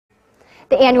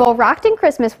The annual Rockton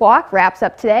Christmas Walk wraps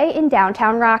up today in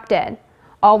downtown Rockton.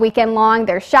 All weekend long,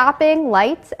 there's shopping,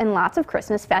 lights, and lots of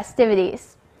Christmas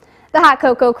festivities. The Hot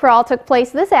Cocoa Crawl took place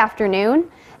this afternoon.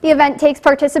 The event takes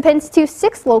participants to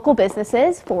 6 local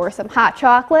businesses for some hot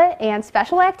chocolate and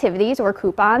special activities or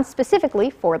coupons specifically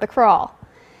for the crawl.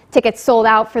 Tickets sold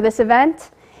out for this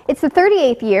event. It's the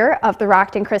 38th year of the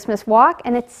Rockton Christmas Walk,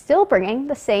 and it's still bringing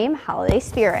the same holiday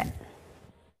spirit.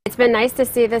 It's been nice to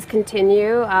see this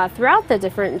continue throughout the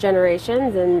different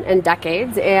generations and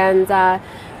decades, and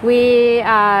we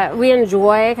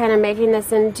enjoy kind of making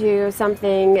this into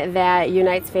something that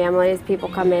unites families. People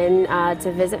come in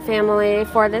to visit family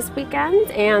for this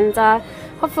weekend, and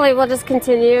hopefully we'll just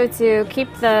continue to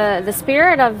keep the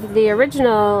spirit of the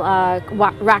original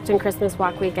Rockton Christmas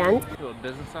Walk weekend.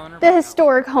 The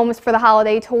historic Homes for the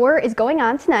Holiday tour is going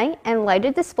on tonight, and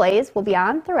lighted displays will be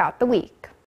on throughout the week.